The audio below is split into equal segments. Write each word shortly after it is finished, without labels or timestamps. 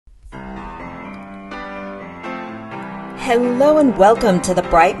Hello and welcome to the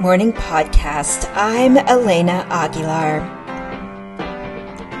Bright Morning Podcast. I'm Elena Aguilar.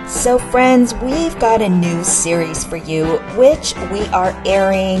 So friends, we've got a new series for you, which we are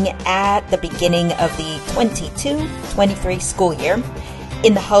airing at the beginning of the 22-23 school year,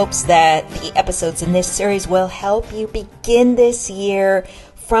 in the hopes that the episodes in this series will help you begin this year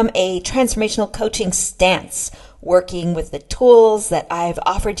from a transformational coaching stance, working with the tools that I've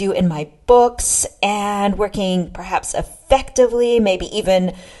offered you in my books and working perhaps effectively, maybe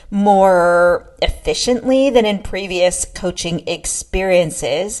even more efficiently than in previous coaching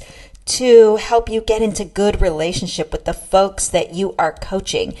experiences to help you get into good relationship with the folks that you are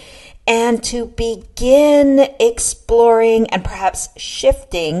coaching and to begin exploring and perhaps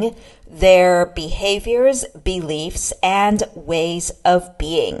shifting their behaviors, beliefs, and ways of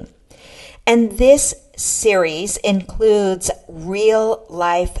being. And this series includes real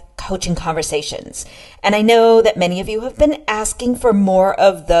life coaching conversations. And I know that many of you have been asking for more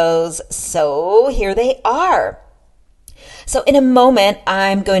of those, so here they are. So in a moment,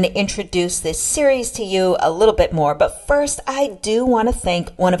 I'm going to introduce this series to you a little bit more, but first I do want to thank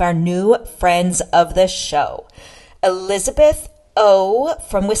one of our new friends of the show. Elizabeth O.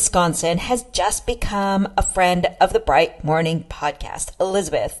 from Wisconsin has just become a friend of the Bright Morning Podcast.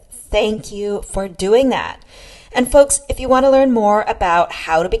 Elizabeth, thank you for doing that. And folks, if you want to learn more about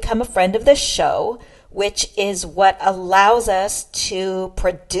how to become a friend of the show, which is what allows us to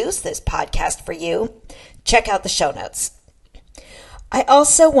produce this podcast for you, check out the show notes. I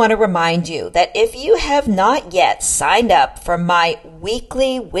also want to remind you that if you have not yet signed up for my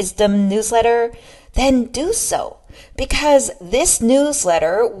weekly wisdom newsletter, then do so, because this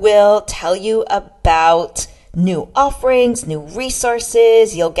newsletter will tell you about new offerings, new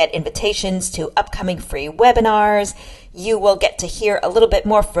resources. You'll get invitations to upcoming free webinars. You will get to hear a little bit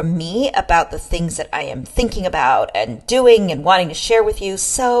more from me about the things that I am thinking about and doing and wanting to share with you.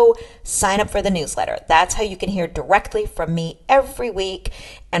 So sign up for the newsletter. That's how you can hear directly from me every week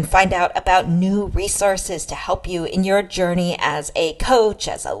and find out about new resources to help you in your journey as a coach,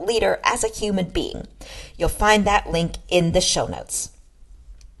 as a leader, as a human being. You'll find that link in the show notes.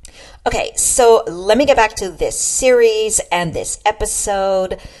 Okay, so let me get back to this series and this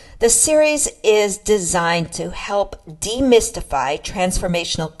episode. The series is designed to help demystify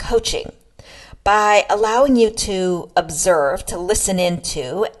transformational coaching by allowing you to observe, to listen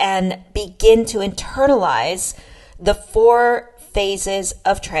into, and begin to internalize the 4 phases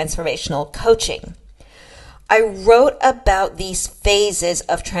of transformational coaching. I wrote about these phases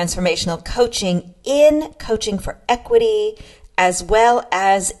of transformational coaching in Coaching for Equity, as well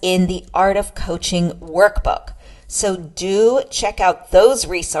as in the Art of Coaching workbook. So do check out those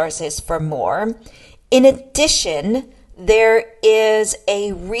resources for more. In addition, there is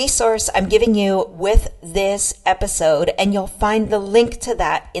a resource I'm giving you with this episode, and you'll find the link to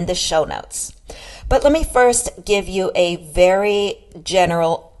that in the show notes. But let me first give you a very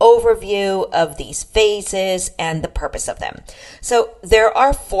general overview of these phases and the purpose of them. So there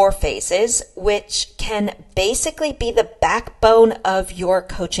are 4 phases, which can basically be the backbone of your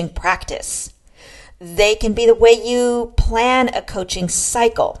coaching practice. They can be the way you plan a coaching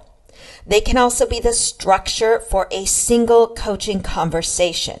cycle. They can also be the structure for a single coaching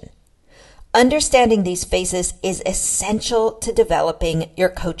conversation. Understanding these phases is essential to developing your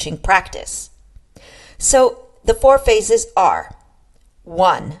coaching practice. So the 4 phases are: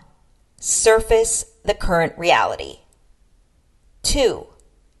 1, surface the current reality. 2,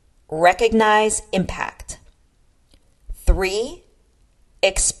 recognize impact. 3,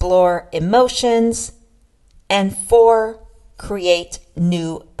 explore emotions. And 4, create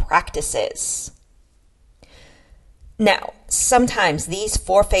new practices. Now, sometimes these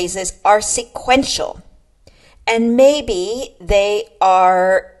 4 phases are sequential, and maybe they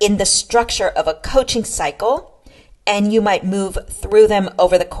are in the structure of a coaching cycle, and you might move through them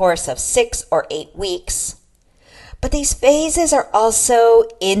over the course of 6 or 8 weeks. But these phases are also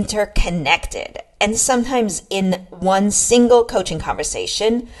interconnected, and sometimes in one single coaching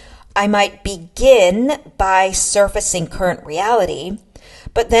conversation, I might begin by surfacing current reality,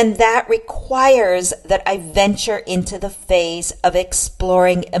 but then that requires that I venture into the phase of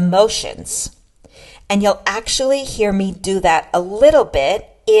exploring emotions. And you'll actually hear me do that a little bit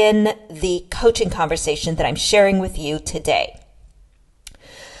in the coaching conversation that I'm sharing with you today.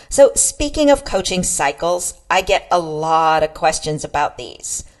 So speaking of coaching cycles, I get a lot of questions about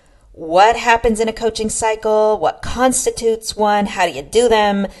these. What happens in a coaching cycle? What constitutes one? How do you do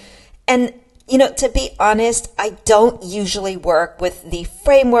them? And, to be honest, I don't usually work with the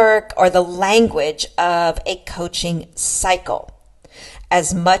framework or the language of a coaching cycle.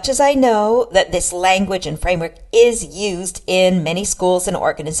 as much as I know that this language and framework is used in many schools and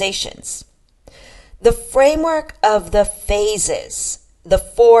organizations. The framework of the phases, the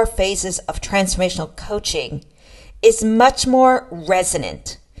 4 phases of transformational coaching, is much more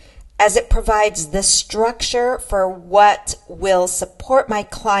resonant as it provides the structure for what will support my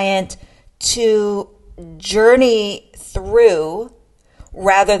client to journey through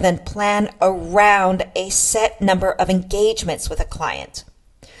rather than plan around a set number of engagements with a client.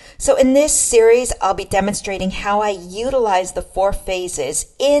 So in this series, I'll be demonstrating how I utilize the 4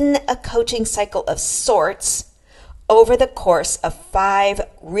 phases in a coaching cycle of sorts over the course of 5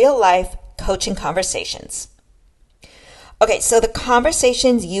 real-life coaching conversations. Okay, so the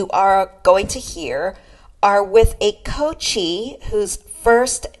conversations you are going to hear are with a coachee whose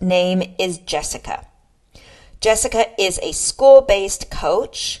first name is Jessica. Jessica is a school-based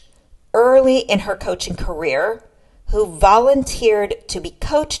coach early in her coaching career who volunteered to be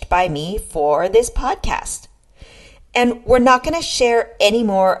coached by me for this podcast. And we're not going to share any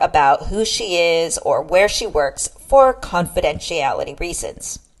more about who she is or where she works for confidentiality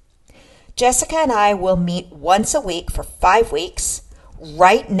reasons. Jessica and I will meet once a week for 5 weeks,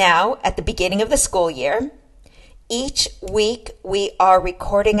 right now at the beginning of the school year. Each week, we are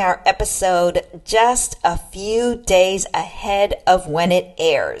recording our episode just a few days ahead of when it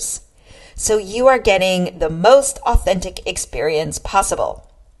airs. So you are getting the most authentic experience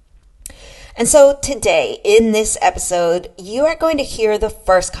possible. And so today, in this episode, you are going to hear the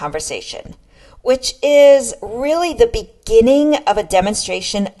first conversation, which is really the beginning of a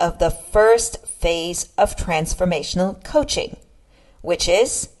demonstration of the first phase of transformational coaching, which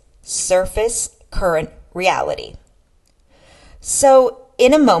is surface current reality. So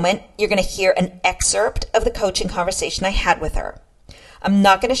in a moment, you're going to hear an excerpt of the coaching conversation I had with her. I'm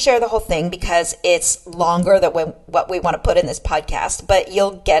not going to share the whole thing because it's longer than what we want to put in this podcast, but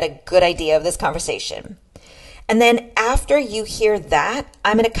you'll get a good idea of this conversation. And then after you hear that,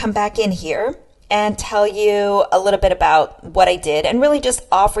 I'm going to come back in here and tell you a little bit about what I did and really just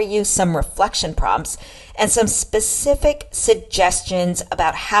offer you some reflection prompts and some specific suggestions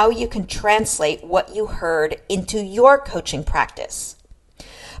about how you can translate what you heard into your coaching practice.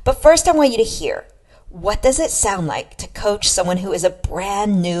 But first, I want you to hear, what does it sound like to coach someone who is a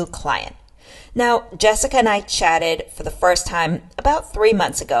brand new client? Now, Jessica and I chatted for the first time about 3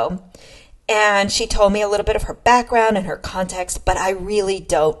 months ago, and she told me a little bit of her background and her context, but I really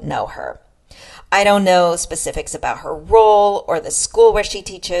don't know her. I don't know specifics about her role or the school where she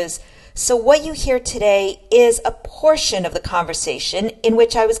teaches. So what you hear today is a portion of the conversation in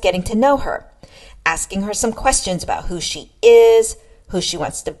which I was getting to know her, asking her some questions about who she is, who she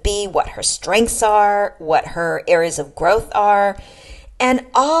wants to be, what her strengths are, what her areas of growth are. And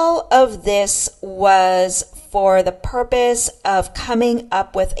all of this was for the purpose of coming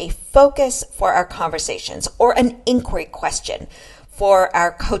up with a focus for our conversations or an inquiry question for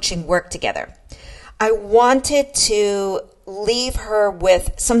our coaching work together. I wanted to leave her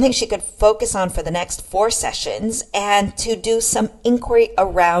with something she could focus on for the next 4 sessions and to do some inquiry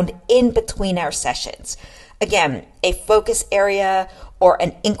around in between our sessions. Again, a focus area or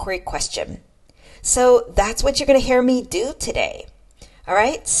an inquiry question. So that's what you're going to hear me do today. All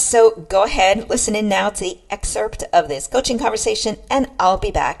right, so go ahead, listen in now to the excerpt of this coaching conversation, and I'll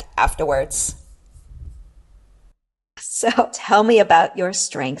be back afterwards. So tell me about your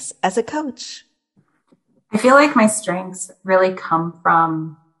strengths as a coach. I feel like my strengths really come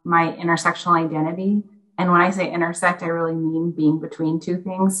from my intersectional identity. And when I say intersect, I really mean being between 2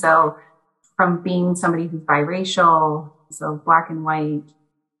 things. So from being somebody who's biracial, so black and white,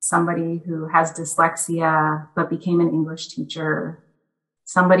 somebody who has dyslexia but became an English teacher,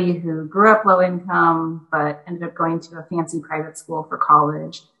 somebody who grew up low income but ended up going to a fancy private school for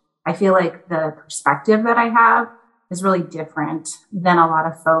college. I feel like the perspective that I have is really different than a lot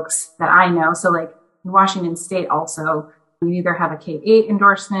of folks that I know. So like in Washington State also, you either have a K-8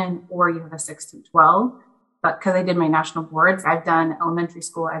 endorsement or you have a 6-12. But because I did my national boards, I've done elementary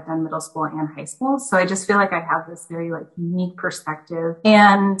school, I've done middle school and high school. So I just feel like I have this very unique perspective.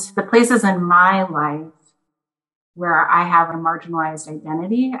 And the places in my life where I have a marginalized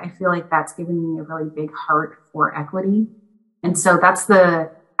identity, I feel like that's given me a really big heart for equity. And so that's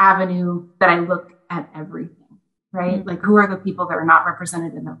the avenue that I look at everything, right? Mm-hmm. Like, who are the people that are not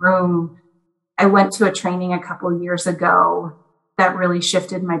represented in the room? I went to a training a couple of years ago that really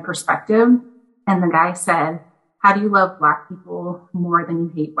shifted my perspective. And the guy said, how do you love Black people more than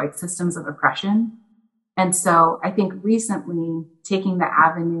you hate white systems of oppression? And so I think recently taking the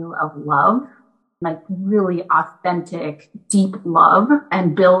avenue of love, like really authentic, deep love,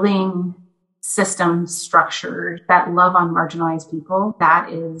 and building systems, structures that love on marginalized people.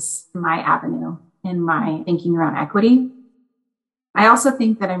 That is my avenue in my thinking around equity. I also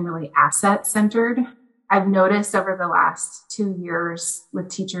think that I'm really asset centered. I've noticed over the last 2 years with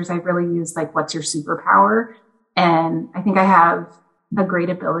teachers, I've really used like, what's your superpower? And I think I have a great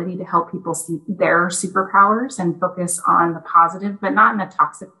ability to help people see their superpowers and focus on the positive, but not in a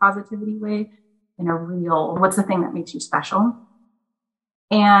toxic positivity way, in a real, what's the thing that makes you special?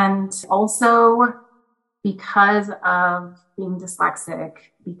 And also because of being dyslexic,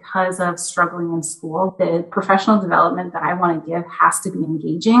 because of struggling in school, the professional development that I want to give has to be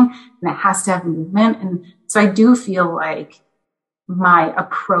engaging and it has to have movement. And so I do feel like my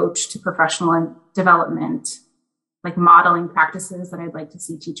approach to professional development, like modeling practices that I'd like to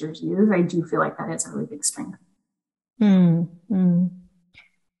see teachers use, I do feel like that is a really big strength.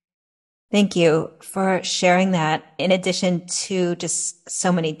 Thank you for sharing that. In addition to just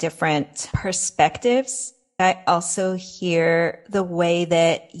so many different perspectives, I also hear the way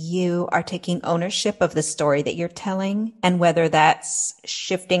that you are taking ownership of the story that you're telling, and whether that's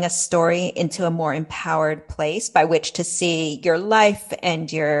shifting a story into a more empowered place by which to see your life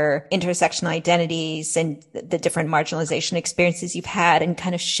and your intersectional identities and the different marginalization experiences you've had, and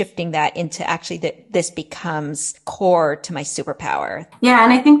kind of shifting that into actually that this becomes core to my superpower. Yeah.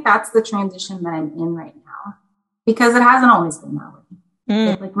 And I think that's the transition that I'm in right now, because it hasn't always been that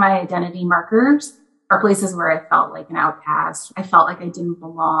way. Like my identity markers are places where I felt like an outcast. I felt like I didn't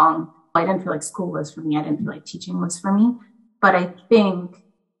belong. I didn't feel like school was for me. I didn't feel like teaching was for me. But I think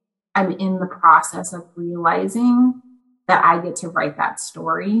I'm in the process of realizing that I get to write that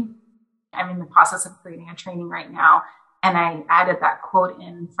story. I'm in the process of creating a training right now. And I added that quote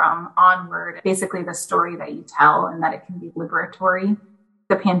in from Onward, basically the story that you tell and that it can be liberatory.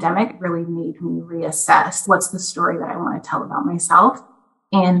 The pandemic really made me reassess what's the story that I want to tell about myself,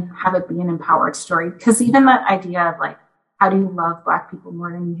 and have it be an empowered story. Because even that idea of like, how do you love Black people more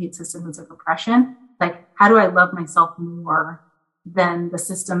than you hate systems of oppression? Like, how do I love myself more than the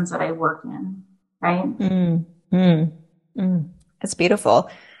systems that I work in? Right? That's beautiful.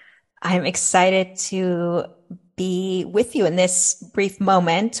 I'm excited to be with you in this brief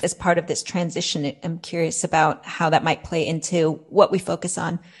moment as part of this transition. I'm curious about how that might play into what we focus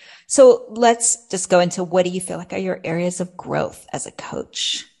on. So let's just go into, what do you feel like are your areas of growth as a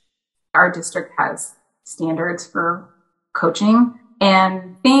coach? Our district has standards for coaching,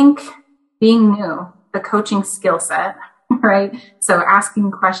 and I think being new, the coaching skill set, right? So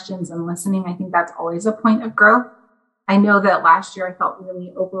asking questions and listening, I think that's always a point of growth. I know that last year I felt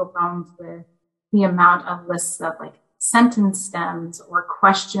really overwhelmed with the amount of lists of like sentence stems or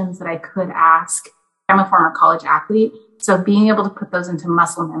questions that I could ask. I'm a former college athlete, so being able to put those into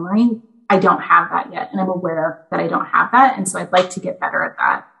muscle memory, I don't have that yet. And I'm aware that I don't have that. And so I'd like to get better at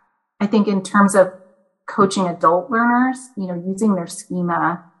that. I think in terms of coaching adult learners, using their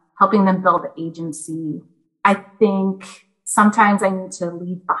schema, helping them build agency, I think sometimes I need to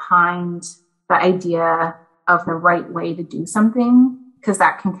leave behind the idea of the right way to do something, because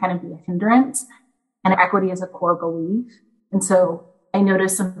that can kind of be a hindrance. And equity is a core belief. And so I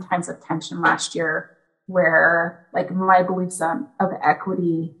noticed sometimes a tension last year where like my beliefs of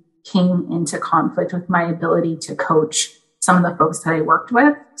equity came into conflict with my ability to coach some of the folks that I worked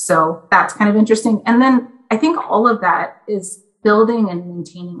with. So that's kind of interesting. And then I think all of that is building and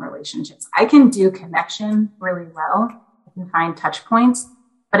maintaining relationships. I can do connection really well. I can find touch points,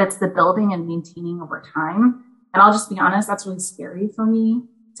 but it's the building and maintaining over time. And I'll just be honest, that's really scary for me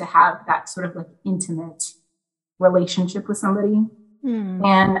to have that sort of like intimate relationship with somebody.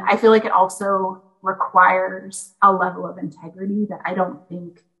 And I feel like it also requires a level of integrity that I don't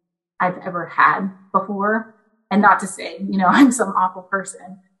think I've ever had before. And not to say, I'm some awful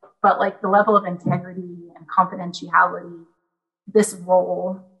person, but like the level of integrity and confidentiality, this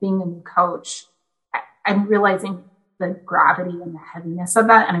role, being a new coach, I'm realizing the gravity and the heaviness of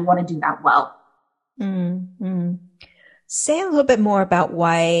that. And I want to do that well. Say a little bit more about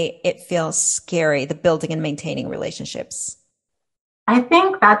why it feels scary, the building and maintaining relationships. I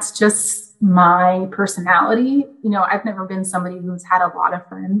think that's just my personality. I've never been somebody who's had a lot of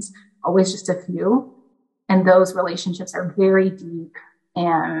friends, always just a few. And those relationships are very deep.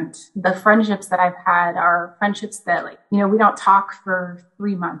 And the friendships that I've had are friendships that we don't talk for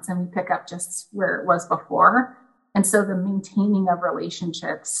 3 months and we pick up just where it was before. And so the maintaining of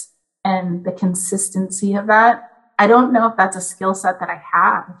relationships and the consistency of that, I don't know if that's a skill set that I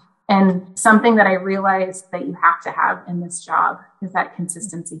have. And something that I realized that you have to have in this job is that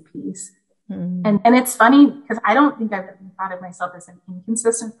consistency piece. And it's funny because I don't think I've ever thought of myself as an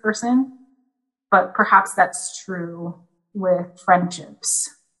inconsistent person, but perhaps that's true with friendships.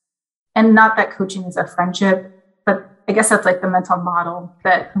 And not that coaching is a friendship, but I guess that's like the mental model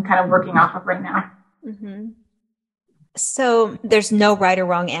that I'm kind of working off of right now. Mm-hmm. So there's no right or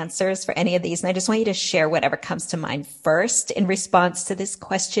wrong answers for any of these. And I just want you to share whatever comes to mind first in response to this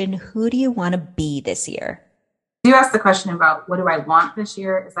question. Who do you want to be this year? You asked the question about what do I want this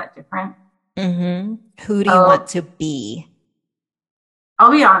year? Is that different? Mm-hmm. Who do you want to be?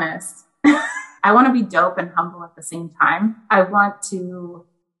 I'll be honest. I want to be dope and humble at the same time. I want to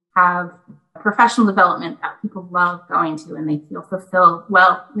have professional development that people love going to and they feel fulfilled.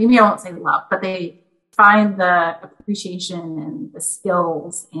 Well, maybe I won't say love, but they find the appreciation and the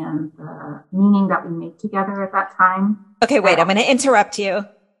skills and the meaning that we make together at that time. Okay, wait, I'm going to interrupt you.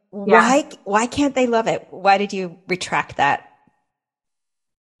 Yeah. Why can't they love it? Why did you retract that?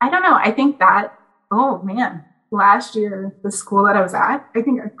 I don't know. I think that, oh man, last year, the school that I was at, I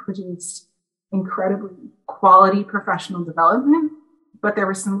think I produced incredibly quality professional development, but there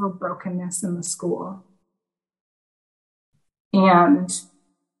was some real brokenness in the school. And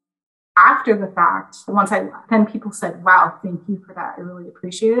after the fact, once I left, then people said, wow, thank you for that. I really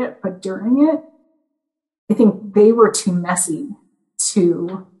appreciate it. But during it, I think they were too messy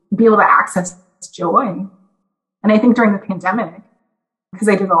to be able to access joy. And I think during the pandemic, because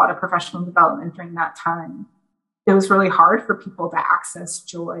I did a lot of professional development during that time, it was really hard for people to access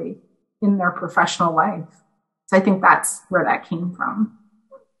joy in their professional life. So I think that's where that came from.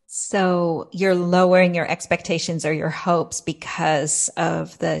 So you're lowering your expectations or your hopes because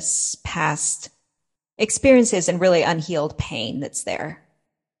of this past experiences and really unhealed pain that's there.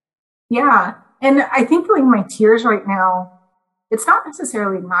 Yeah. And I think like my tears right now, it's not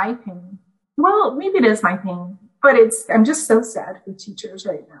necessarily my pain. Well, maybe it is my pain, but I'm just so sad for teachers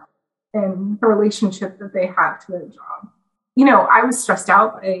right now and the relationship that they have to their job. You know, I was stressed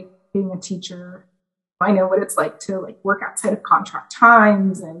out by being a teacher. I know what it's like to like work outside of contract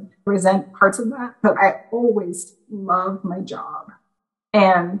times and resent parts of that, but I always loved my job.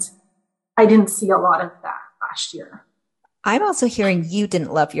 And I didn't see a lot of that last year. I'm also hearing you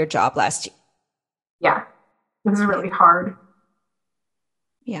didn't love your job last year. Yeah, it was really hard.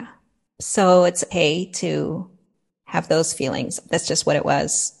 Yeah. So it's okay to have those feelings. That's just what it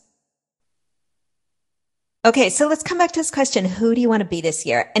was. Okay, so let's come back to this question. Who do you want to be this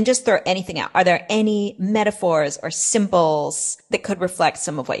year? And just throw anything out. Are there any metaphors or symbols that could reflect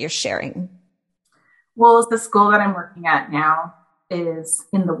some of what you're sharing? Well, the school that I'm working at now is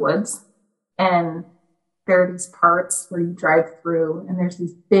in the woods. And there are these parts where you drive through and there's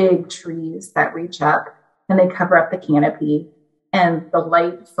these big trees that reach up and they cover up the canopy and the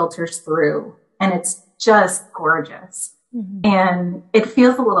light filters through and it's just gorgeous. Mm-hmm. And it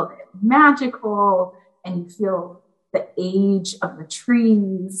feels a little bit magical and you feel the age of the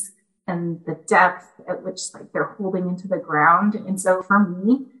trees and the depth at which like they're holding into the ground. And so for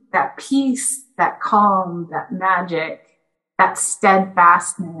me, that peace, that calm, that magic, that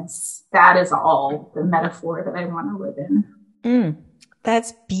steadfastness, that is all the metaphor that I want to live in.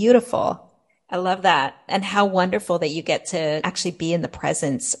 That's beautiful. I love that. And how wonderful that you get to actually be in the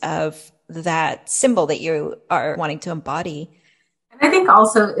presence of that symbol that you are wanting to embody. And I think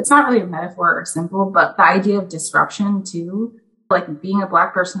also it's not really a metaphor or symbol, but the idea of disruption too, like being a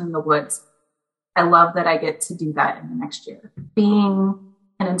Black person in the woods. I love that I get to do that in the next year. Being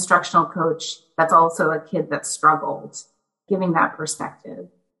an instructional coach that's also a kid that struggled, giving that perspective.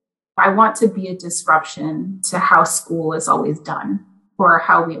 I want to be a disruption to how school is always done or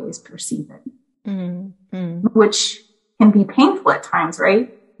how we always perceive it, which can be painful at times,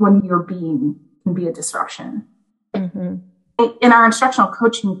 right? When your being can be a disruption. Mm-hmm. In our instructional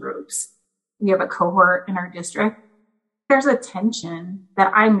coaching groups, we have a cohort in our district. There's a tension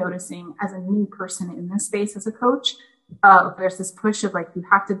that I'm noticing as a new person in this space as a coach. There's this push of like, you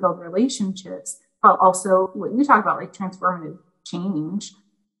have to build relationships, but also what you talk about, like transformative change.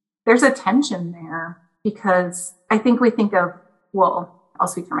 There's a tension there because I think we think of, well, I'll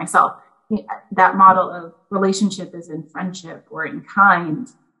speak for myself, that model of relationship is in friendship or in kind,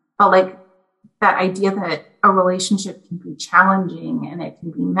 but like that idea that a relationship can be challenging and it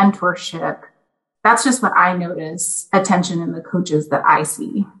can be mentorship. That's just what I notice attention in the coaches that I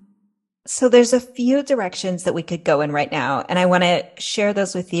see. So there's a few directions that we could go in right now, and I want to share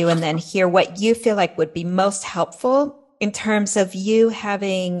those with you and then hear what you feel like would be most helpful in terms of you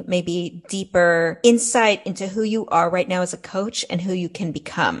having maybe deeper insight into who you are right now as a coach and who you can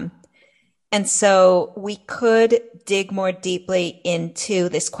become. And so we could dig more deeply into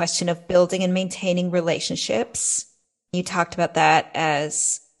this question of building and maintaining relationships. You talked about that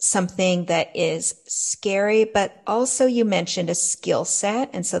as something that is scary, but also you mentioned a skill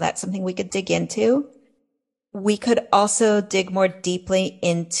set. And so that's something we could dig into. We could also dig more deeply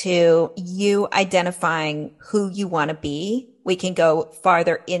into you identifying who you want to be. We can go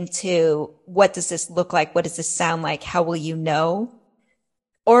farther into what does this look like? What does this sound like? How will you know?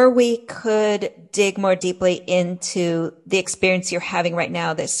 Or we could dig more deeply into the experience you're having right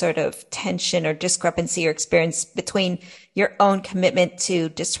now, this sort of tension or discrepancy or experience between your own commitment to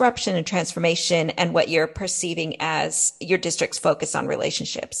disruption and transformation and what you're perceiving as your district's focus on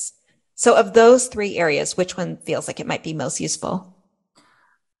relationships. So of those three areas, which one feels like it might be most useful?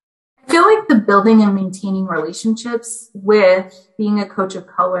 I feel like the building and maintaining relationships with being a coach of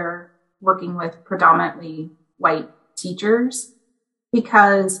color, working with predominantly white teachers,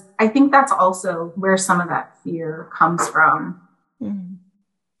 because I think that's also where some of that fear comes from. Mm.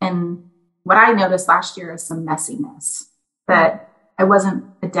 And what I noticed last year is some messiness that I wasn't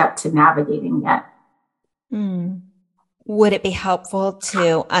adept to navigating yet. Mm. Would it be helpful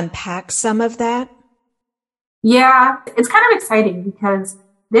to unpack some of that? Yeah, it's kind of exciting because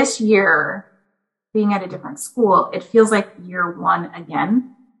this year, being at a different school, it feels like year one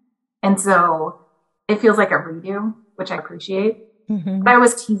again. And so it feels like a redo, which I appreciate. Mm-hmm. But I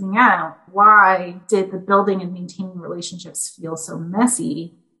was teasing out, why did the building and maintaining relationships feel so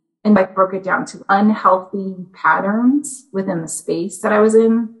messy? And I broke it down to unhealthy patterns within the space that I was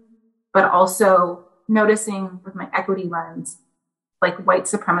in, but also noticing with my equity lens, like white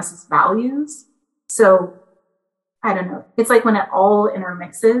supremacist values. So I don't know. It's like when it all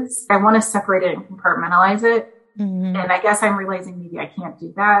intermixes, I want to separate it and compartmentalize it. Mm-hmm. And I guess I'm realizing maybe I can't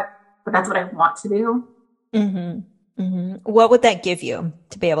do that, but that's what I want to do. Mm-hmm. Mm-hmm. What would that give you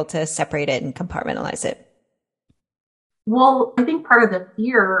to be able to separate it and compartmentalize it? Well, I think part of the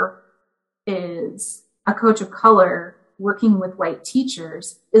fear is a coach of color working with white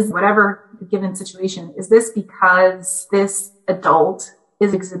teachers is whatever the given situation. Is this because this adult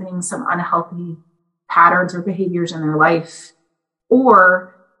is exhibiting some unhealthy patterns or behaviors in their life?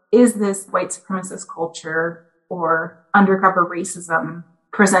 Or is this white supremacist culture or undercover racism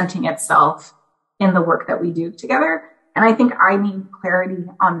presenting itself in the work that we do together? And I think I need clarity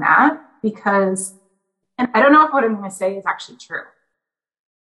on that because, and I don't know if what I'm going to say is actually true.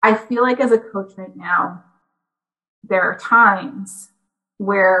 I feel like as a coach right now, there are times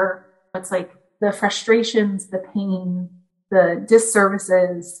where it's like the frustrations, the pain, the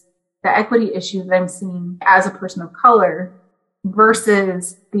disservices, the equity issues that I'm seeing as a person of color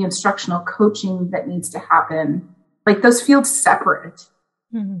versus the instructional coaching that needs to happen. Like those feel separate.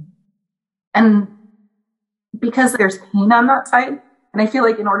 Mm-hmm. And because there's pain on that side, and I feel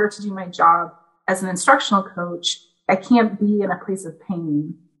like in order to do my job as an instructional coach, I can't be in a place of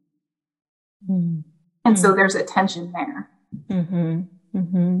pain. Mm-hmm. And so there's a tension there. Mm-hmm.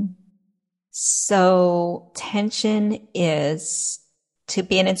 Mm-hmm. So tension is to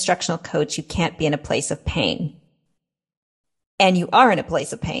be an instructional coach, you can't be in a place of pain. And you are in a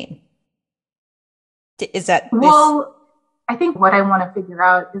place of pain. Is that? Well, I think what I want to figure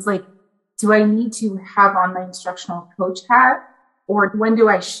out is like, do I need to have on my instructional coach hat or when do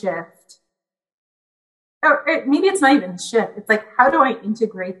I shift? Or maybe it's not even a shift. It's like, how do I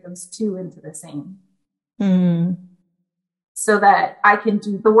integrate those two into the same? Mm. So that I can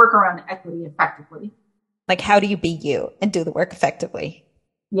do the work around equity effectively. Like, how do you be you and do the work effectively?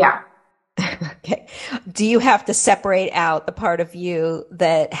 Yeah. Okay. Do you have to separate out the part of you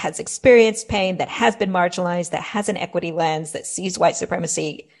that has experienced pain, that has been marginalized, that has an equity lens, that sees white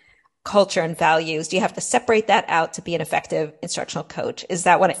supremacy culture and values? Do you have to separate that out to be an effective instructional coach? Is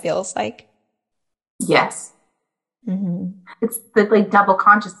that what it feels like? Yes. Mm-hmm. It's the like double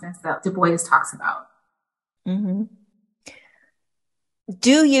consciousness that Du Bois talks about. Mm-hmm.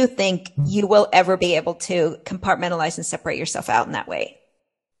 Do you think you will ever be able to compartmentalize and separate yourself out in that way?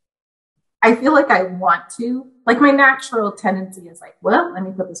 I feel like I want to. Like my natural tendency is like, well, let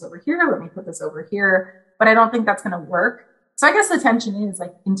me put this over here. Let me put this over here. But I don't think that's going to work. So I guess the tension is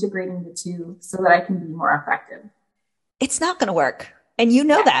like integrating the two so that I can be more effective. It's not going to work. And you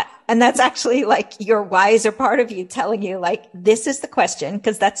know that. And that's actually like your wiser part of you telling you like, this is the question,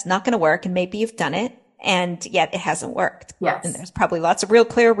 because that's not going to work. And maybe you've done it. And yet it hasn't worked. Yes. And there's probably lots of real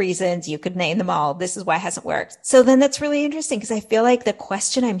clear reasons. You could name them all. This is why it hasn't worked. So then that's really interesting because I feel like the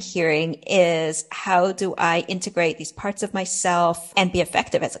question I'm hearing is, how do I integrate these parts of myself and be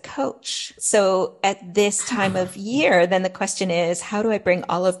effective as a coach? So at this time of year, then the question is, how do I bring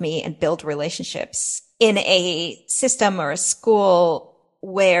all of me and build relationships in a system or a school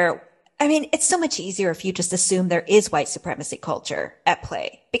where, I mean, it's so much easier if you just assume there is white supremacy culture at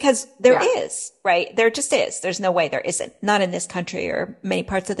play, because there is, right? There just is. There's no way there isn't, not in this country or many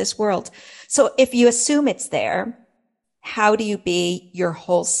parts of this world. So if you assume it's there, How do you be your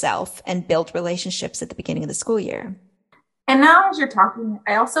whole self and build relationships at the beginning of the school year? And now as you're talking,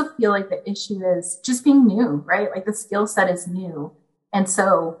 I also feel like the issue is just being new, right? Like the skill set is new. And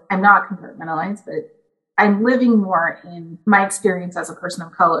so I'm not compartmentalized, but I'm living more in my experience as a person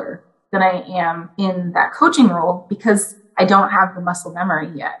of color than I am in that coaching role because I don't have the muscle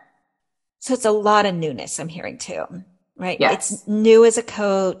memory yet. So it's a lot of newness I'm hearing too, right? Yes. It's new as a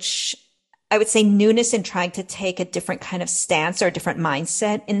coach. I would say newness in trying to take a different kind of stance or a different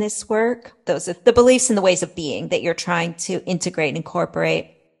mindset in this work. Those are the beliefs and the ways of being that you're trying to integrate and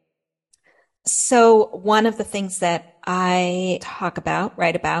incorporate. So one of the things that I talk about,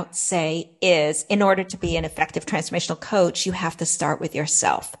 write about, say is in order to be an effective transformational coach, you have to start with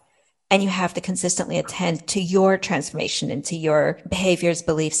yourself and you have to consistently attend to your transformation into your behaviors,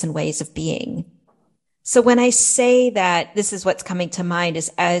 beliefs, and ways of being. So when I say that, this is what's coming to mind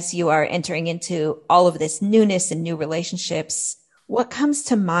is as you are entering into all of this newness and new relationships, what comes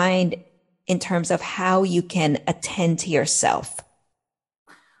to mind in terms of how you can attend to yourself?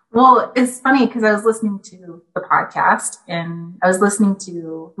 Well, it's funny because I was listening to the podcast and I was listening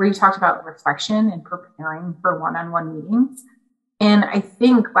to where you talked about reflection and preparing for one-on-one meetings. And I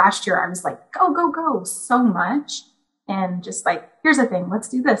think last year I was like, go, go, go so much. And just like, here's the thing, let's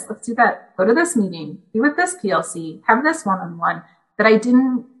do this, let's do that, go to this meeting, be with this PLC, have this one-on-one, that I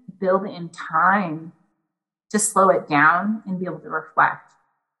didn't build in time to slow it down and be able to reflect.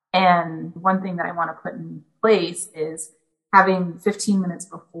 And one thing that I want to put in place is having 15 minutes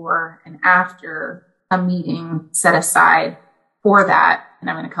before and after a meeting set aside for that. And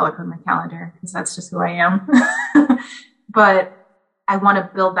I'm going to color code my calendar because that's just who I am. But I want to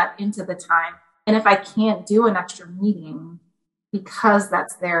build that into the time. And if I can't do an extra meeting because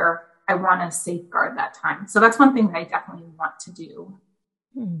that's there, I want to safeguard that time. So that's one thing that I definitely want to do.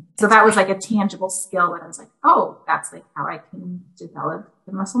 So that was like a tangible skill that I was like, oh, that's like how I can develop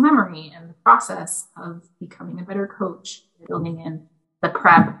the muscle memory and the process of becoming a better coach, building in the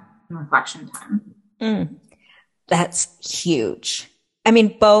prep and reflection time. That's huge. I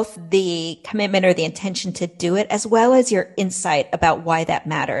mean, both the commitment or the intention to do it, as well as your insight about why that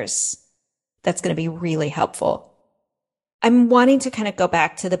matters. That's going to be really helpful. I'm wanting to kind of go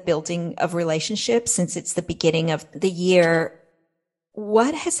back to the building of relationships since it's the beginning of the year.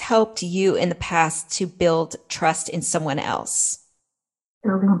 What has helped you in the past to build trust in someone else?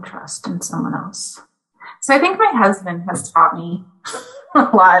 Building trust in someone else. So I think my husband has taught me a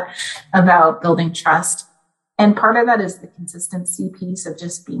lot about building trust. And part of that is the consistency piece of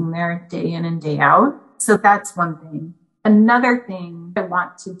just being there day in and day out. So that's one thing. Another thing I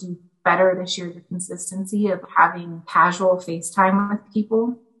want to do better this year, the consistency of having casual FaceTime with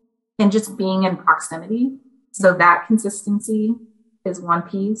people and just being in proximity. So that consistency is one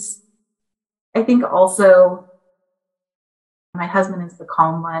piece. I think also my husband is the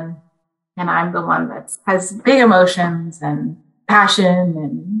calm one and I'm the one that has big emotions and passion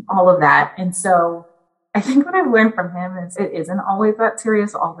and all of that. And so I think what I've learned from him is it isn't always that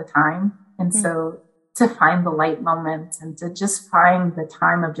serious all the time. And so to find the light moments and to just find the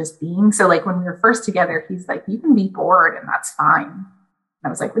time of just being. So like when we were first together, he's like, you can be bored and that's fine. And I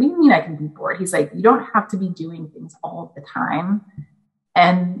was like, what do you mean I can be bored? He's like, you don't have to be doing things all the time.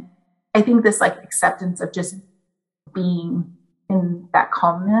 And I think this like acceptance of just being in that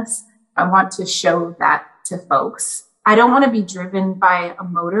calmness, I want to show that to folks. I don't want to be driven by a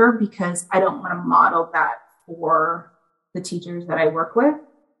motor because I don't want to model that for the teachers that I work with,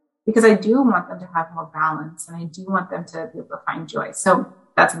 because I do want them to have more balance and I do want them to be able to find joy. So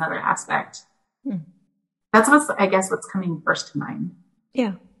that's another aspect. That's what's coming first to mind.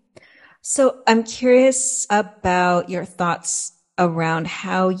 Yeah. So I'm curious about your thoughts around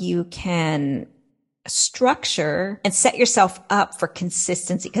how you can structure and set yourself up for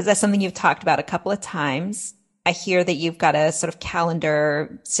consistency, because that's something you've talked about a couple of times. I hear that you've got a sort of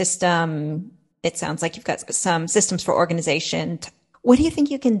calendar system. It sounds like you've got some systems for organization. What do you think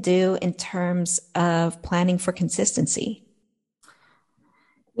you can do in terms of planning for consistency?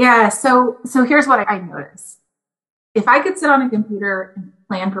 Yeah. So here's what I noticed. If I could sit on a computer and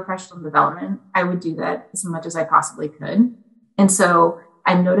plan professional development, I would do that as much as I possibly could. And so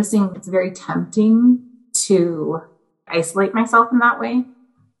I'm noticing it's very tempting to isolate myself in that way.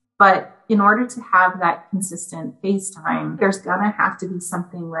 But in order to have that consistent FaceTime, there's gonna have to be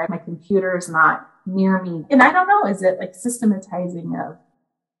something where my computer is not near me. And I don't know, is it like systematizing of,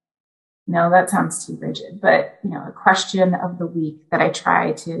 no, that sounds too rigid, but a question of the week that I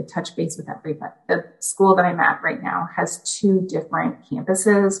try to touch base with everybody. The school that I'm at right now has 2 different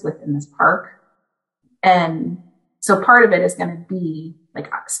campuses within this park. And so part of it is going to be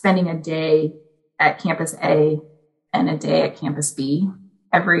like spending a day at campus A and a day at Campus B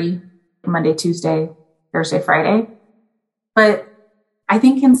every Monday, Tuesday, Thursday, Friday. But I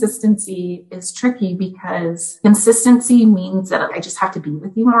think consistency is tricky because consistency means that I just have to be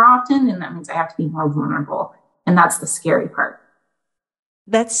with you more often. And that means I have to be more vulnerable. And that's the scary part.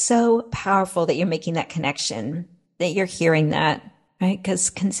 That's so powerful that you're making that connection, that you're hearing that, right? Because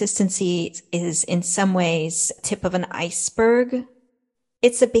consistency is in some ways tip of an iceberg.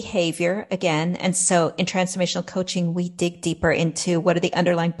 It's a behavior again. And so in transformational coaching, we dig deeper into what are the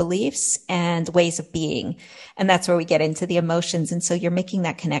underlying beliefs and ways of being. And that's where we get into the emotions. And so you're making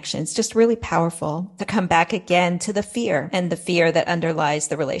that connection. It's just really powerful to come back again to the fear and the fear that underlies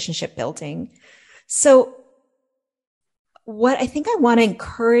the relationship building. So what I think I want to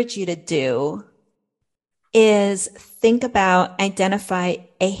encourage you to do is think about, identify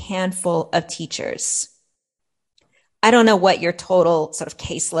a handful of teachers. I don't know what your total sort of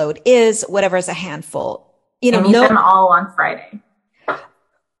caseload is, whatever is a handful. You know, meet them all on Friday.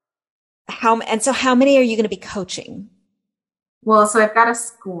 So how many are you going to be coaching? Well, so I've got a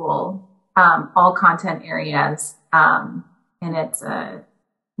school, all content areas, and it's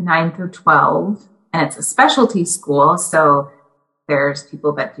 9 through 12, and it's a specialty school. So there's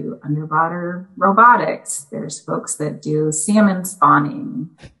people that do underwater robotics. There's folks that do salmon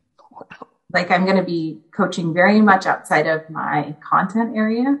spawning. Wow. Like I'm going to be coaching very much outside of my content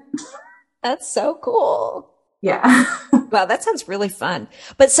area. That's so cool. Yeah. Wow, that sounds really fun.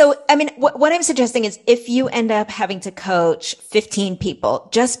 But so, I mean, what I'm suggesting is if you end up having to coach 15 people,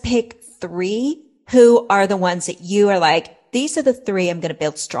 just pick 3 who are the ones that you are like, these are the 3 I'm going to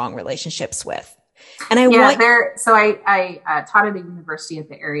build strong relationships with. And I taught at a university at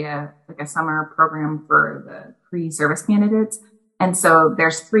the area, like a summer program for the pre-service candidates. And so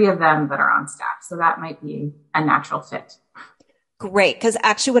there's 3 of them that are on staff. So that might be a natural fit. Great. Because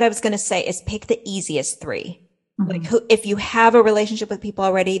actually what I was going to say is pick the easiest 3. Like if you have a relationship with people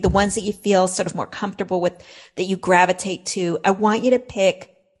already, the ones that you feel sort of more comfortable with, that you gravitate to, I want you to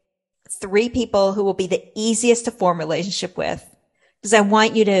pick 3 people who will be the easiest to form relationship with. Because I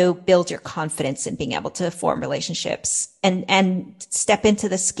want you to build your confidence in being able to form relationships and step into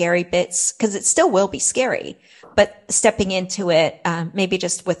the scary bits, because it still will be scary, but stepping into it, maybe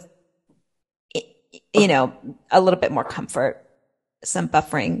just with, you know, a little bit more comfort, some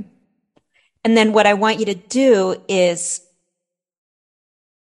buffering. And then what I want you to do is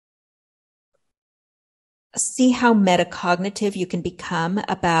see how metacognitive you can become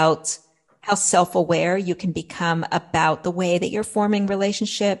about how self-aware you can become about the way that you're forming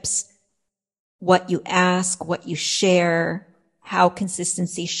relationships, what you ask, what you share, how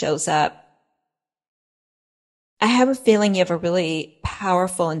consistency shows up. I have a feeling you have a really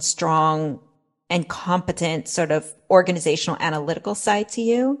powerful and strong and competent sort of organizational analytical side to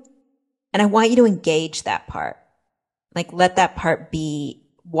you. And I want you to engage that part. Like let that part be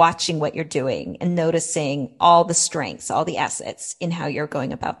watching what you're doing and noticing all the strengths, all the assets in how you're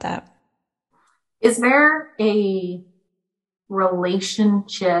going about that. Is there a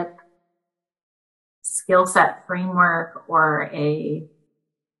relationship skill set framework or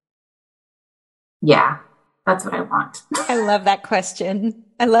that's what I want. I love that question.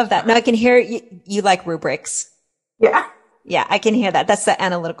 I love that. Now I can hear you like rubrics. Yeah. Yeah, I can hear that. That's the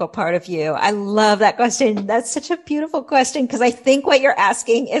analytical part of you. I love that question. That's such a beautiful question because I think what you're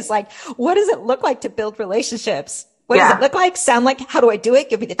asking is like, what does it look like to build relationships? What does it look like? Sound like? How do I do it?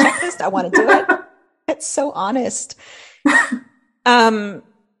 Give me the checklist. I want to do it. It's so honest.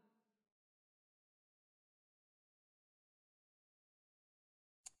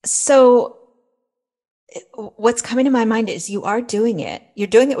 So what's coming to my mind is you are doing it. You're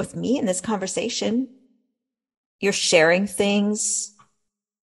doing it with me in this conversation. You're sharing things.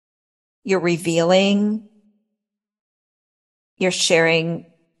 You're revealing. You're sharing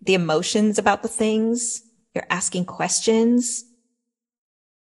the emotions about the things. You're asking questions.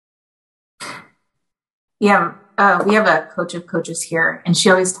 Yeah. We have a coach of coaches here, and she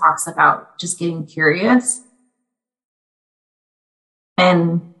always talks about just getting curious.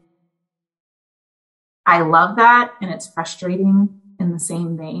 And I love that. And it's frustrating in the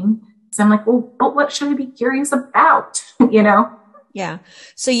same vein. So I'm like, well, but what should I be curious about? You know? Yeah.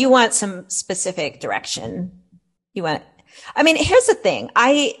 So you want some specific direction. I mean, here's the thing.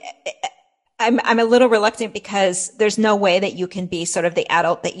 I'm a little reluctant because there's no way that you can be sort of the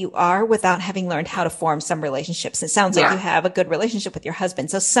adult that you are without having learned how to form some relationships. It sounds like you have a good relationship with your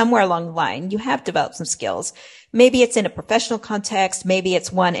husband. So somewhere along the line, you have developed some skills. Maybe it's in a professional context. Maybe it's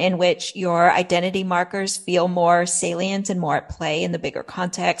one in which your identity markers feel more salient and more at play in the bigger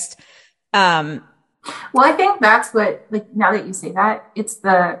context. Well, I think that's what, like, now that you say that, it's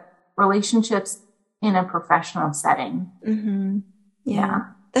the relationships in a professional setting. Mm-hmm. Yeah. Yeah.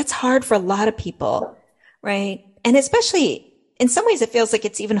 That's hard for a lot of people, right? And especially in some ways, it feels like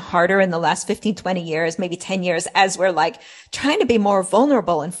it's even harder in the last 15, 20 years, maybe 10 years, as we're like trying to be more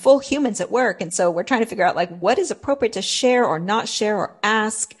vulnerable and full humans at work. And so we're trying to figure out like what is appropriate to share or not share or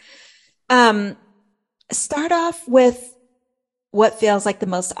ask. Start off with what feels like the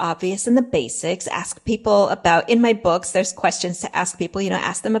most obvious and the basics. Ask people about, in my books, there's questions to ask people,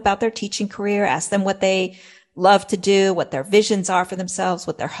 ask them about their teaching career, ask them what they love to do, what their visions are for themselves,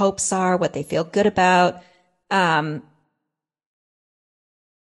 what their hopes are, what they feel good about.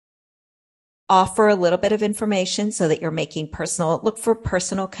 Offer a little bit of information so that you're look for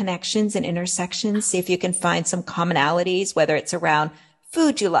personal connections and intersections. See if you can find some commonalities, whether it's around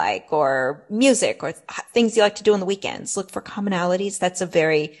food you like or music or things you like to do on the weekends. Look for commonalities.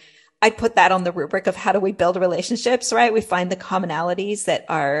 I'd put that on the rubric of how do we build relationships, right? We find the commonalities that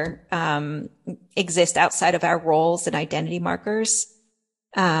exist outside of our roles and identity markers.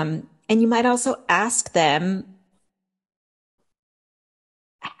 And you might also ask them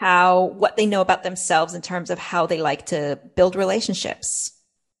what they know about themselves in terms of how they like to build relationships.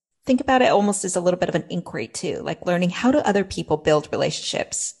 Think about it almost as a little bit of an inquiry too, like learning how do other people build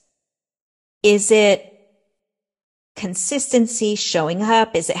relationships? Is it consistency, showing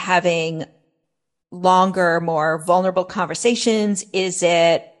up? Is it having longer, more vulnerable conversations? Is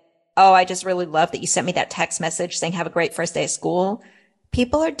it, oh, I just really love that you sent me that text message saying have a great first day of school?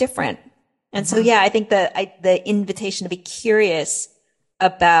 People are different. And so, yeah, I think the invitation to be curious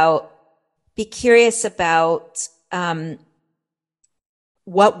about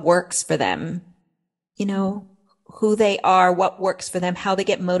what works for them, who they are, what works for them, how they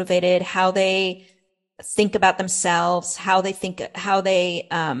get motivated, how they think about themselves, how they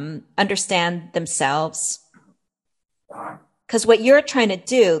understand themselves. Because what you're trying to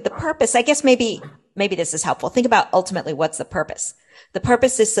do, the purpose, I guess maybe this is helpful. Think about ultimately what's the purpose. The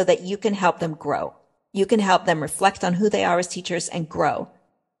purpose is so that you can help them grow. You can help them reflect on who they are as teachers and grow.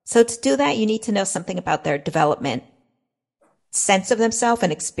 So to do that, you need to know something about their development, sense of themselves,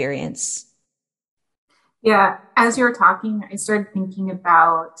 and experience. Yeah. As you were talking, I started thinking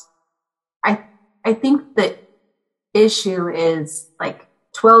about, I think the issue is like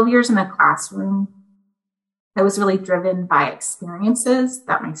 12 years in a classroom. I was really driven by experiences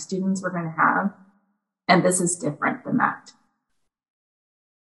that my students were going to have. And this is different than that.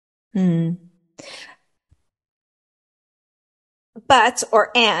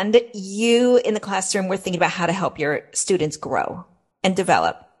 And you in the classroom were thinking about how to help your students grow and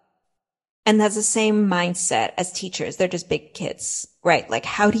develop. And that's the same mindset as teachers. They're just big kids, right? Like,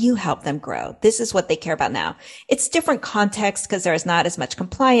 how do you help them grow? This is what they care about now. It's different context because there's not as much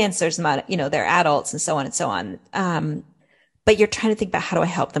compliance. There's not, they're adults and so on and so on. But you're trying to think about how do I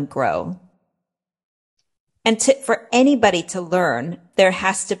help them grow? And for anybody to learn, there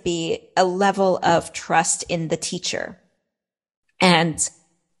has to be a level of trust in the teacher. And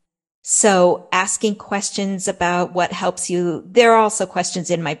so asking questions about what helps you, there are also questions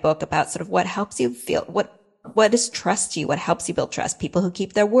in my book about sort of what helps you feel, what does trust you? What helps you build trust? People who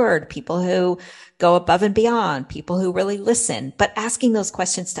keep their word, people who go above and beyond, people who really listen, but asking those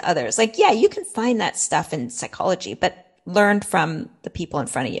questions to others. Like, yeah, you can find that stuff in psychology, but learn from the people in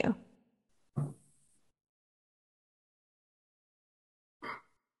front of you.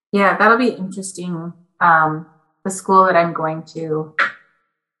 Yeah, that'll be interesting. The school that I'm going to,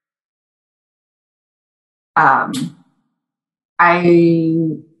 I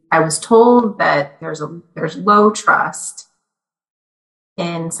was told that there's low trust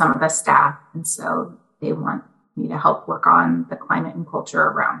in some of the staff, and so they want me to help work on the climate and culture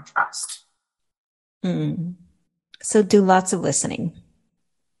around trust. So do lots of listening,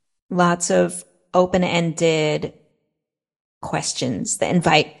 lots of open-ended questions that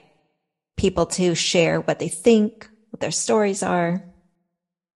invite people to share what they think, what their stories are.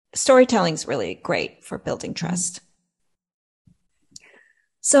 Storytelling is really great for building trust.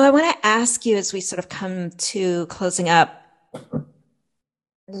 So I want to ask you as we sort of come to closing up,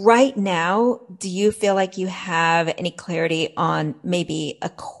 right now, do you feel like you have any clarity on maybe a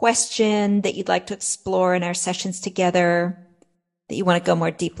question that you'd like to explore in our sessions together that you want to go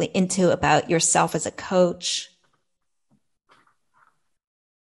more deeply into about yourself as a coach?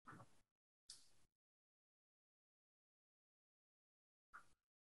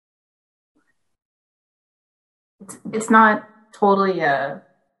 It's not totally a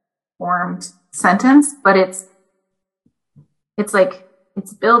formed sentence, but it's like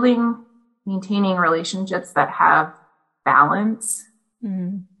it's building, maintaining relationships that have balance.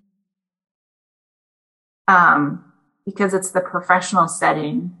 Because it's the professional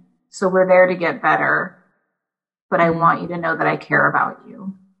setting So we're there to get better, but I want you to know that I care about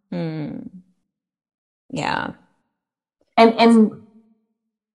you. Yeah. And,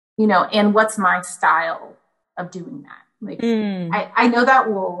 you know, and what's my style of doing that? Like, I know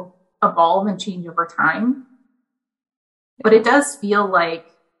that will evolve and change over time, but it does feel like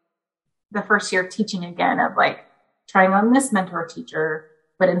the first year of teaching again of like trying on this mentor teacher,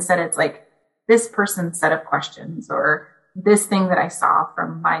 but instead it's like this person's set of questions or this thing that I saw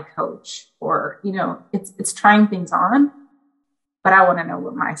from my coach, or, you know, it's trying things on, but I want to know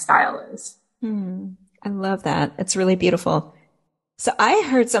what my style is. I love that. It's really beautiful. So I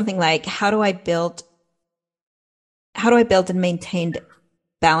heard something like, how do I build and maintain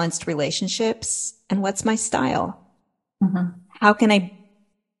balanced relationships? And what's my style? How can I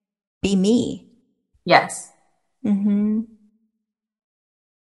be me? Yes.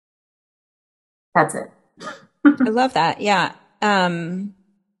 That's it. I love that. Yeah. I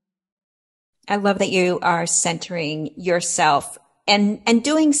love that you are centering yourself and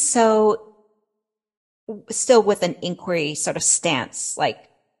doing so still with an inquiry sort of stance. Like,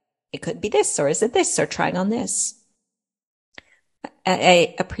 it could be this, or is it this, or trying on this.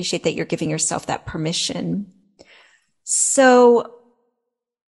 I appreciate that you're giving yourself that permission. So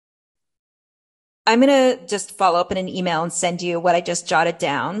I'm going to just follow up in an email and send you what I just jotted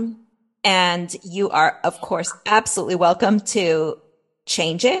down. And you are, of course, absolutely welcome to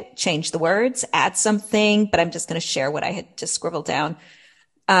change the words, add something, but I'm just going to share what I had just scribbled down,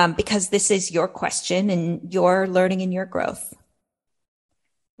 because this is your question and your learning and your growth.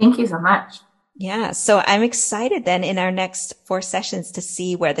 Thank you so much. Yeah. So I'm excited then in our next 4 sessions to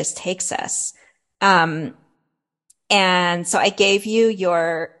see where this takes us. And so I gave you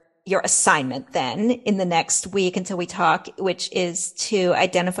your assignment then in the next week until we talk, which is to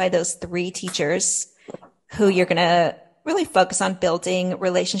identify those 3 teachers who you're going to really focus on building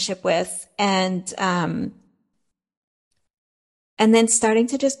relationship with, and then starting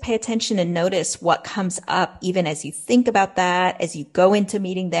to just pay attention and notice what comes up, even as you think about that, as you go into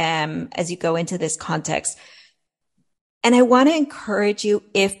meeting them, as you go into this context. And I want to encourage you,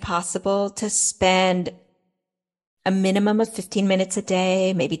 if possible, to spend a minimum of 15 minutes a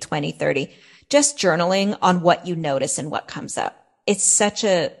day, maybe 20, 30, just journaling on what you notice and what comes up. This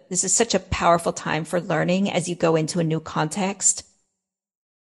is such a powerful time for learning as you go into a new context.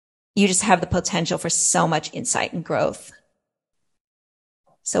 You just have the potential for so much insight and growth.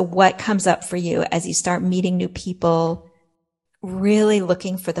 So what comes up for you as you start meeting new people, really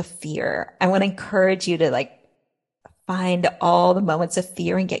looking for the fear? I want to encourage you to find all the moments of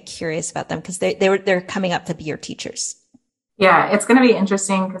fear and get curious about them, because they're coming up to be your teachers. Yeah, it's going to be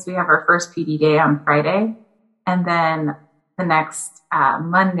interesting because we have our first PD day on Friday. And then the next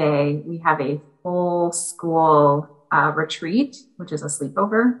Monday, we have a full school retreat, which is a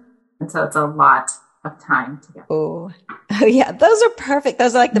sleepover. And so it's a lot of time together. Oh yeah. Those are perfect.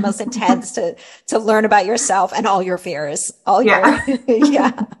 Those are the most intense to learn about yourself and all your fears.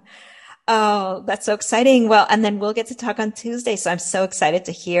 Yeah. Oh, that's so exciting. Well, and then we'll get to talk on Tuesday. So I'm so excited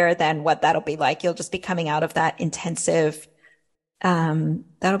to hear then what that'll be like. You'll just be coming out of that intensive.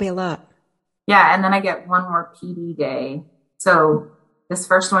 That'll be a lot. Yeah. And then I get one more PD day. So this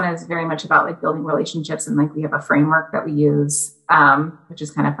first one is very much about building relationships. And we have a framework that we use, which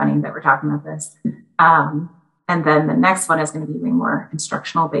is kind of funny that we're talking about this. And then the next one is going to be way more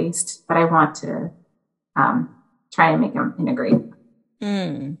instructional based, but I want to, try and make them integrate.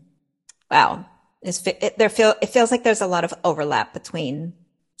 Wow. It feels like there's a lot of overlap between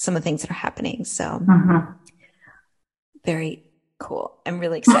some of the things that are happening. So very cool. I'm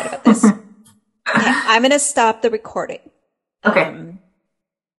really excited about this. Okay, I'm going to stop the recording. Okay.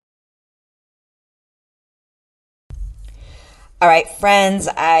 All right, friends,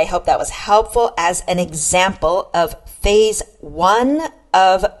 I hope that was helpful as an example of phase 1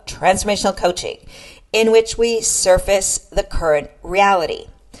 of transformational coaching, in which we surface the current reality.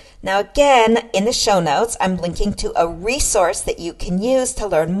 Now, again, in the show notes, I'm linking to a resource that you can use to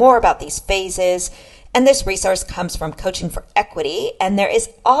learn more about these phases. And this resource comes from Coaching for Equity. And there is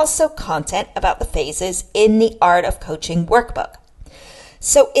also content about the phases in the Art of Coaching workbook.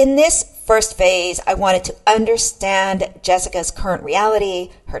 So in this first phase, I wanted to understand Jessica's current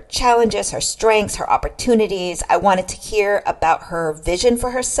reality, her challenges, her strengths, her opportunities. I wanted to hear about her vision for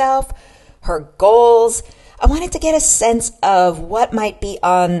herself, her goals. I wanted to get a sense of what might be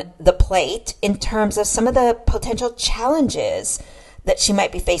on the plate in terms of some of the potential challenges that she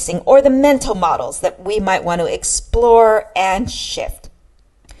might be facing, or the mental models that we might want to explore and shift.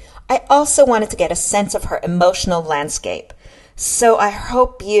 I also wanted to get a sense of her emotional landscape. So I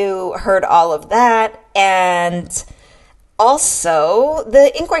hope you heard all of that. And Also,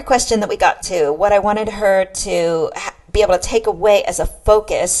 the inquiry question that we got to, what I wanted her to be able to take away as a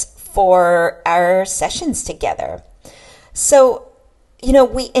focus for our sessions together. So,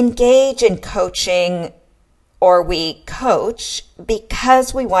 we engage in coaching, or we coach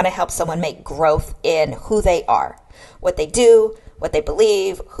because we want to help someone make growth in who they are, what they do, what they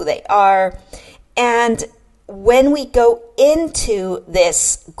believe, who they are. And when we go into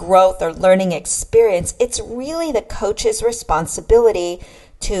this growth or learning experience, it's really the coach's responsibility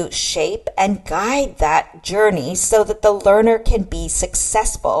to shape and guide that journey so that the learner can be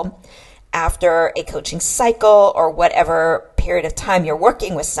successful after a coaching cycle or whatever period of time you're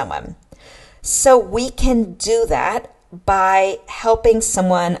working with someone. So we can do that by helping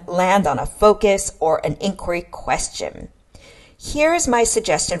someone land on a focus or an inquiry question. Here's my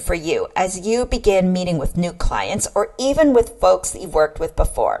suggestion for you as you begin meeting with new clients or even with folks that you've worked with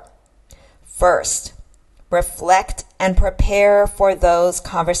before. First, reflect and prepare for those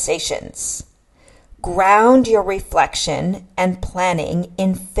conversations. Ground your reflection and planning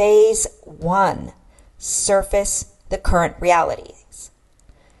in phase 1. Surface the current realities.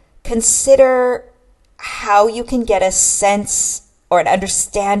 Consider how you can get a sense or an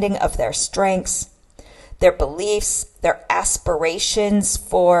understanding of their strengths, their beliefs, their aspirations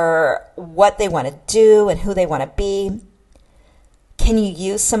for what they want to do and who they want to be. Can you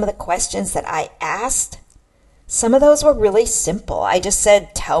use some of the questions that I asked? Some of those were really simple. I just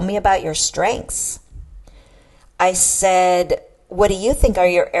said, tell me about your strengths. I said, what do you think are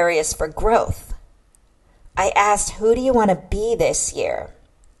your areas for growth? I asked, who do you want to be this year?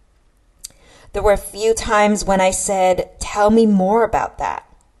 There were a few times when I said, tell me more about that.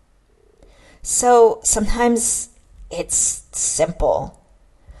 So sometimes it's simple.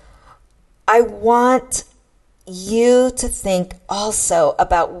 I want you to think also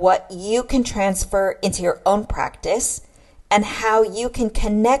about what you can transfer into your own practice and how you can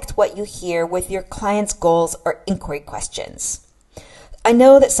connect what you hear with your clients' goals or inquiry questions. I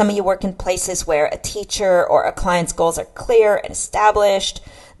know that some of you work in places where a teacher or a client's goals are clear and established.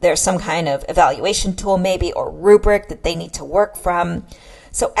 There's some kind of evaluation tool maybe or rubric that they need to work from.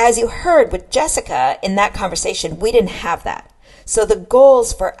 So as you heard with Jessica in that conversation, we didn't have that. So the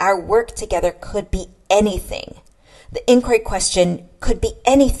goals for our work together could be anything. The inquiry question could be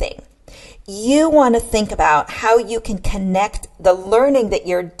anything. You want to think about how you can connect the learning that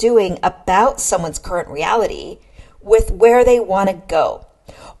you're doing about someone's current reality with where they want to go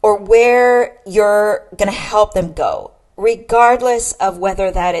or where you're going to help them go, regardless of whether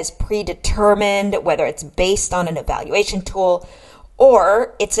that is predetermined, whether it's based on an evaluation tool,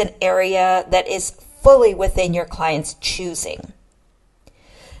 or it's an area that is fully within your client's choosing.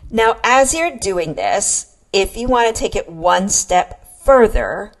 Now, as you're doing this, if you want to take it one step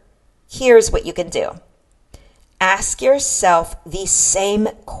further, here's what you can do. Ask yourself these same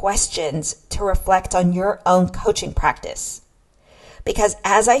questions to reflect on your own coaching practice. Because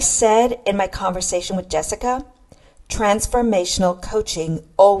as I said in my conversation with Jessica, transformational coaching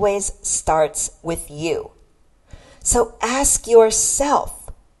always starts with you. So ask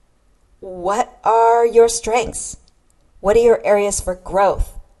yourself, what are your strengths? What are your areas for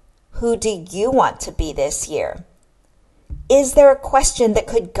growth? Who do you want to be this year? Is there a question that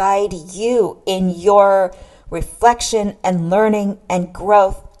could guide you in your reflection and learning and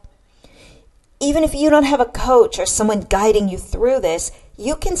growth? Even if you don't have a coach or someone guiding you through this,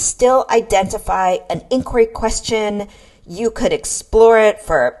 you can still identify an inquiry question. You could explore it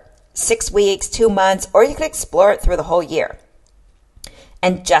for 6 weeks, 2 months, or you could explore it through the whole year.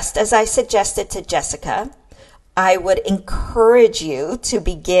 And just as I suggested to Jessica, I would encourage you to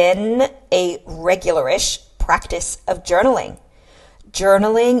begin a regularish practice of journaling.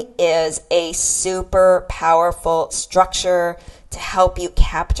 Journaling is a super powerful structure to help you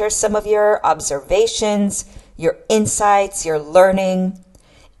capture some of your observations, your insights, your learning.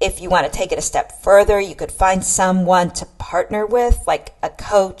 If you want to take it a step further, you could find someone to partner with, like a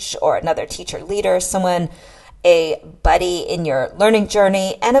coach or another teacher leader, someone, a buddy in your learning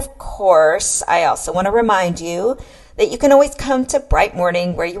journey. And of course, I also want to remind you that you can always come to Bright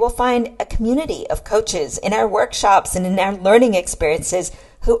Morning, where you will find a community of coaches in our workshops and in our learning experiences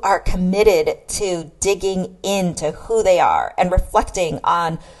who are committed to digging into who they are and reflecting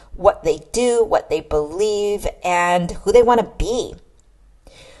on what they do, what they believe, and who they want to be.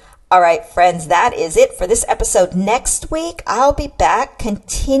 All right, friends, that is it for this episode. Next week, I'll be back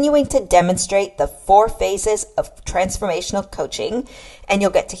continuing to demonstrate the 4 phases of transformational coaching, and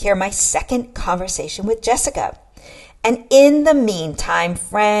you'll get to hear my second conversation with Jessica. And in the meantime,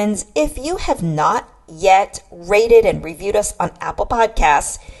 friends, if you have not yet rated and reviewed us on Apple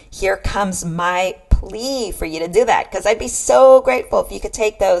Podcasts, here comes my plea for you to do that, because I'd be so grateful if you could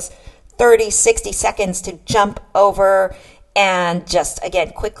take those 30, 60 seconds to jump over and just,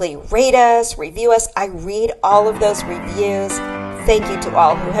 again, quickly rate us, review us. I read all of those reviews. Thank you to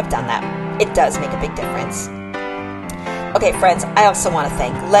all who have done that. It does make a big difference. Okay, friends, I also want to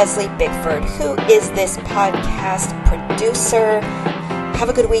thank Leslie Bigford, who is this podcast producer. Have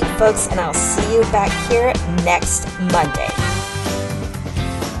a good week, folks, and I'll see you back here next Monday.